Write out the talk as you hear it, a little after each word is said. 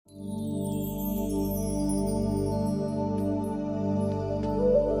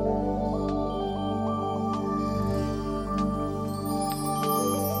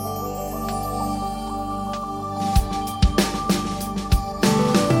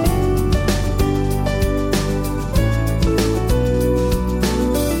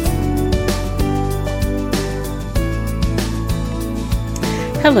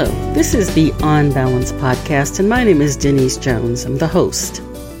Hello, this is the On Balance podcast, and my name is Denise Jones. I'm the host.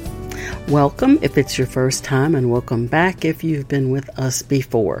 Welcome if it's your first time, and welcome back if you've been with us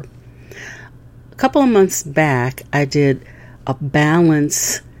before. A couple of months back, I did a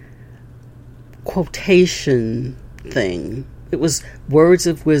balance quotation thing. It was words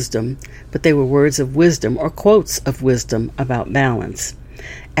of wisdom, but they were words of wisdom or quotes of wisdom about balance.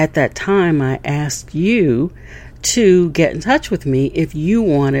 At that time, I asked you to get in touch with me if you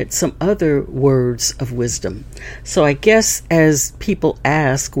wanted some other words of wisdom. So I guess as people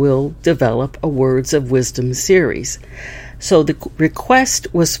ask, we'll develop a words of wisdom series. So the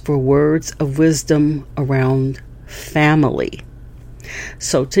request was for words of wisdom around family.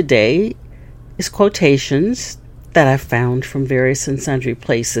 So today is quotations that I found from various and sundry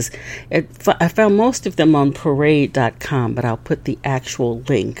places. I found most of them on parade.com, but I'll put the actual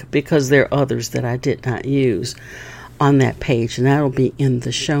link because there are others that I did not use on that page, and that'll be in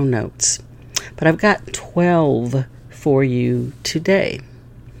the show notes. But I've got 12 for you today.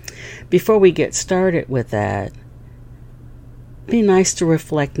 Before we get started with that, it'd be nice to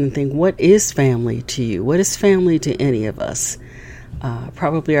reflect and think, what is family to you? What is family to any of us?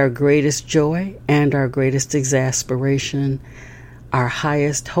 Probably our greatest joy and our greatest exasperation, our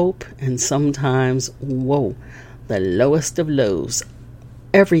highest hope, and sometimes, the lowest of lows.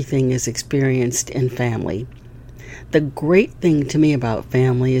 Everything is experienced in family. The great thing to me about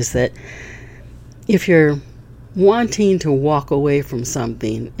family is that if you're wanting to walk away from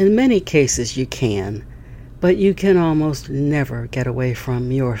something, in many cases you can, but you can almost never get away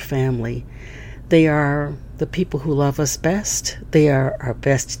from your family. They are the people who love us best. They are our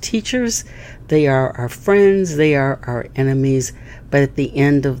best teachers. They are our friends. They are our enemies. But at the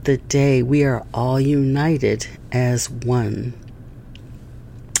end of the day, we are all united as one.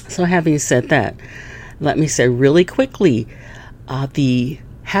 So having said that, let me say really quickly, the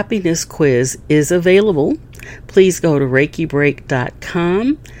happiness quiz is available. Please go to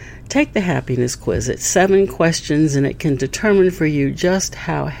ReikiBreak.com. Take the happiness quiz. It's 7 questions, and it can determine for you just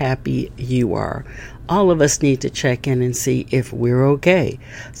how happy you are. All of us need to check in and see if we're okay.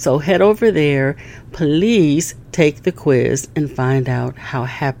 So head over there. Please take the quiz and find out how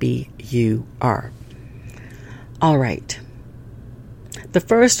happy you are. All right. The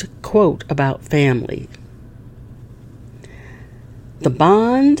first quote about family. The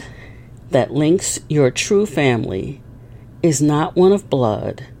bond that links your true family is not one of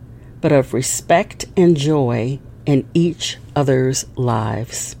blood, but of respect and joy in each other's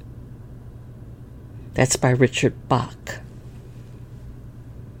lives. That's by Richard Bach.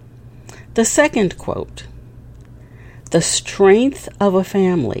 The second quote. The strength of a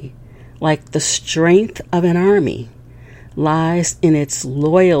family, like the strength of an army, lies in its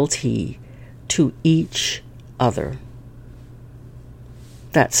loyalty to each other.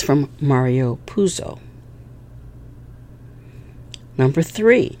 That's from Mario Puzo. Number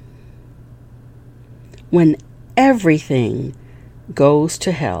 3. When everything goes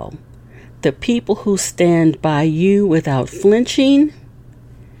to hell, the people who stand by you without flinching,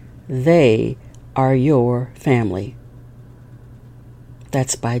 they are your family.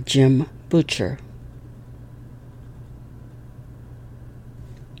 That's by Jim Butcher.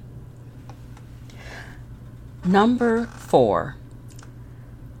 Number 4.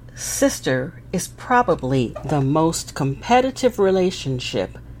 Sister is probably the most competitive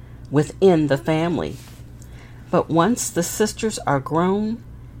relationship within the family. But once the sisters are grown,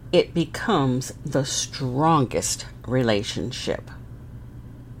 it becomes the strongest relationship.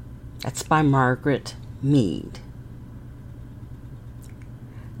 That's by Margaret Mead.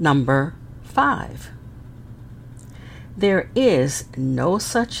 Number 5. There is no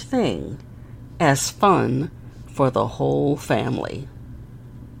such thing as fun for the whole family.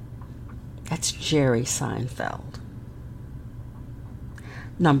 That's Jerry Seinfeld.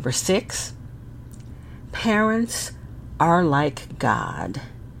 Number 6. Parents are like God,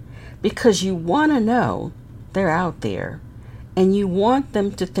 because you want to know they're out there and you want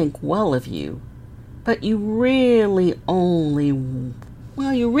them to think well of you, but you really only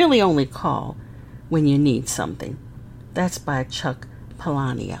call when you need something. That's by Chuck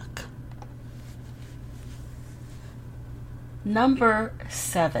Palahniuk. Number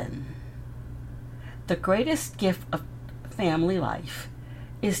 7. The greatest gift of family life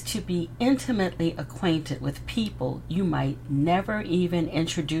is to be intimately acquainted with people you might never even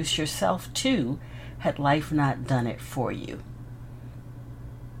introduce yourself to had life not done it for you.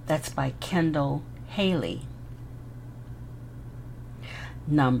 That's by Kendall Haley.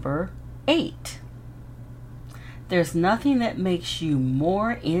 Number 8. There's nothing that makes you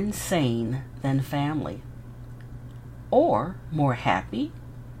more insane than family, or more happy,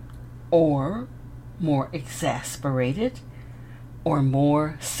 or more exasperated, or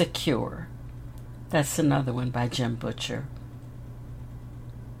more secure. That's another one by Jim Butcher.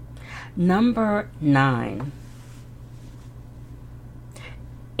 Number 9.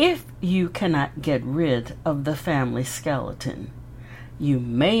 If you cannot get rid of the family skeleton, you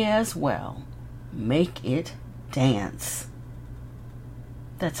may as well make it dance.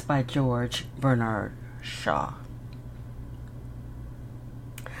 That's by George Bernard Shaw.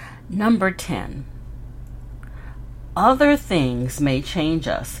 Number 10. Other things may change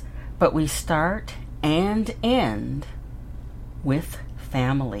us, but we start and end with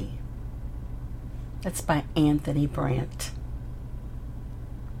family. That's by Anthony Brandt.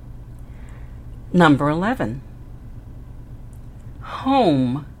 Number 11.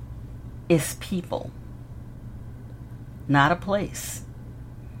 Home is people, not a place.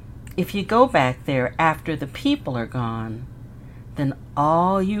 If you go back there after the people are gone, then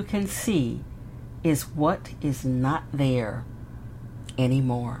all you can see is what is not there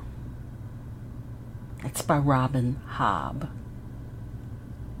anymore. It's by Robin Hobb.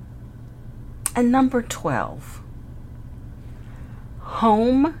 And number 12.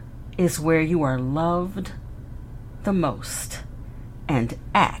 Home is where you are loved the most and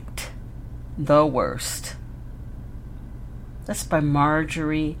act the worst. That's by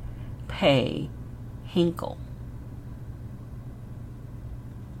Marjorie Pay Hinkle.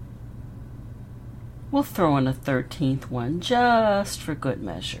 We'll throw in a 13th one just for good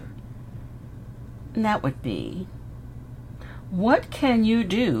measure. And that would be, what can you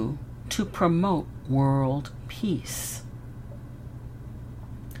do to promote world peace?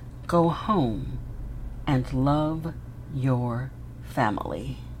 Go home and love your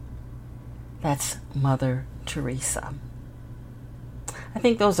family. That's Mother Teresa. I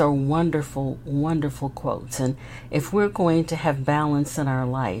think those are wonderful, wonderful quotes. And if we're going to have balance in our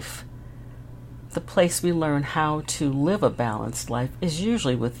life, the place we learn how to live a balanced life is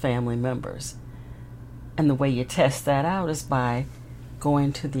usually with family members. And the way you test that out is by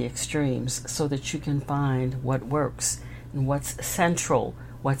going to the extremes so that you can find what works and what's central,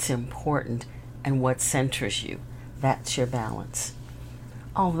 what's important, and what centers you. That's your balance.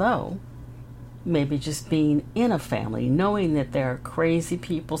 Although, maybe just being in a family, knowing that there are crazy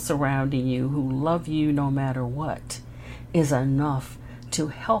people surrounding you who love you no matter what, is enough to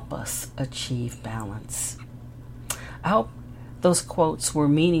help us achieve balance. I hope those quotes were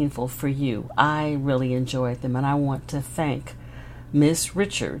meaningful for you. I really enjoyed them, and I want to thank Miss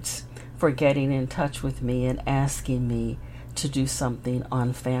Richards for getting in touch with me and asking me to do something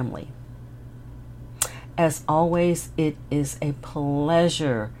on family. As always, it is a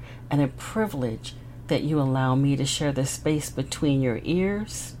pleasure and a privilege that you allow me to share the space between your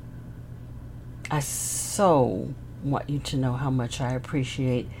ears. I so want you to know how much I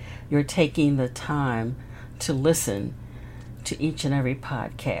appreciate your taking the time to listen to each and every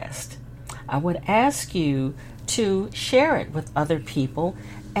podcast. I would ask you to share it with other people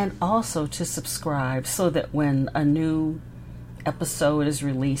and also to subscribe so that when a new episode is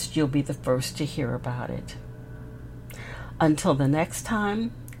released, you'll be the first to hear about it. Until the next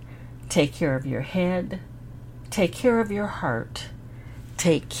time, take care of your head, take care of your heart,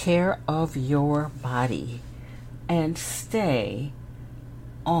 take care of your body, and stay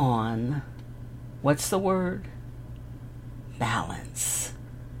on, what's the word? Balance.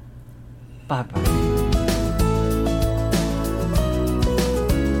 Bye-bye.